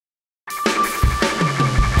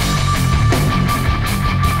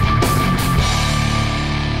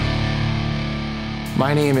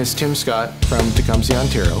My name is Tim Scott from Tecumseh,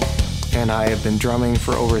 Ontario, and I have been drumming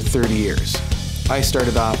for over 30 years. I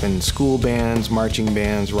started off in school bands, marching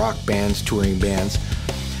bands, rock bands, touring bands,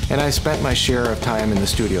 and I spent my share of time in the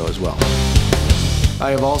studio as well. I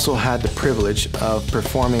have also had the privilege of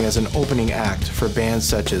performing as an opening act for bands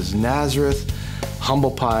such as Nazareth, Humble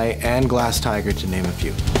Pie, and Glass Tiger, to name a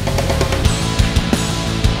few.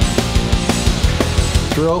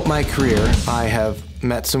 Throughout my career, I have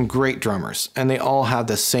met some great drummers, and they all have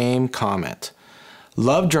the same comment.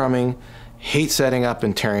 Love drumming, hate setting up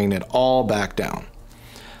and tearing it all back down.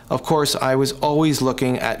 Of course, I was always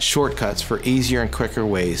looking at shortcuts for easier and quicker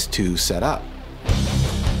ways to set up.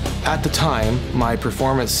 At the time, my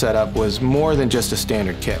performance setup was more than just a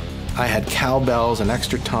standard kit. I had cowbells and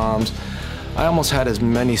extra toms. I almost had as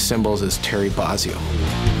many cymbals as Terry Bozzio.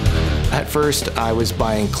 At first, I was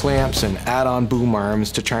buying clamps and add-on boom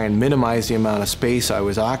arms to try and minimize the amount of space I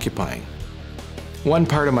was occupying. One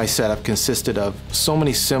part of my setup consisted of so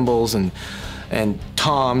many cymbals and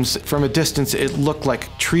toms. From a distance, it looked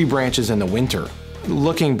like tree branches in the winter.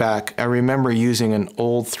 Looking back, I remember using an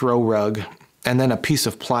old throw rug and then a piece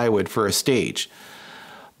of plywood for a stage.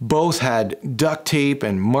 Both had duct tape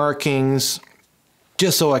and markings,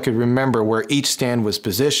 just so I could remember where each stand was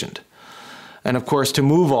positioned. And of course, to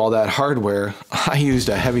move all that hardware, I used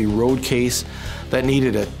a heavy road case that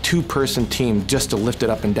needed a two-person team just to lift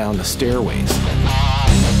it up and down the stairways.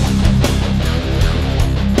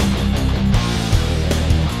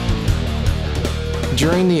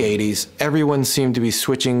 During the 80s, everyone seemed to be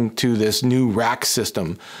switching to this new rack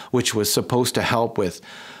system, which was supposed to help with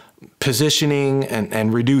positioning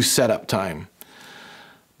and reduce setup time.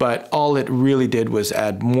 But all it really did was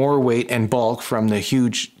add more weight and bulk from the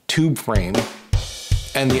huge tube frame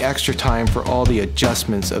and the extra time for all the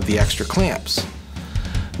adjustments of the extra clamps.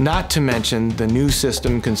 Not to mention, the new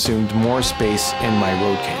system consumed more space in my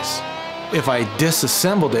road case. If I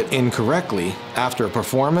disassembled it incorrectly after a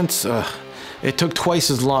performance, it took twice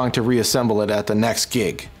as long to reassemble it at the next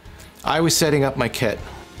gig. I was setting up my kit,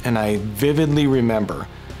 and I vividly remember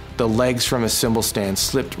the legs from a cymbal stand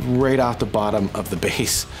slipped right off the bottom of the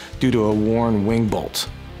bass due to a worn wing bolt.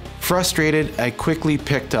 Frustrated, I quickly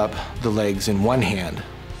picked up the legs in one hand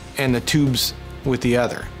and the tubes with the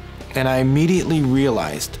other, and I immediately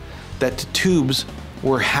realized that the tubes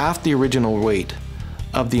were half the original weight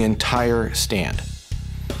of the entire stand.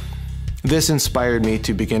 This inspired me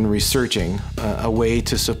to begin researching a way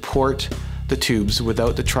to support the tubes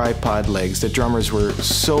without the tripod legs that drummers were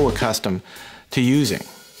so accustomed to using.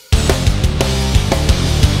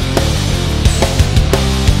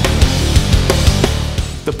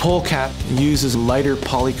 The PoleCat uses lighter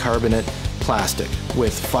polycarbonate plastic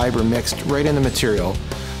with fiber mixed right in the material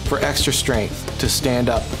for extra strength to stand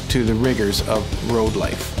up to the rigors of road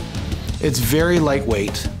life. It's very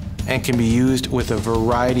lightweight and can be used with a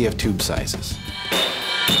variety of tube sizes.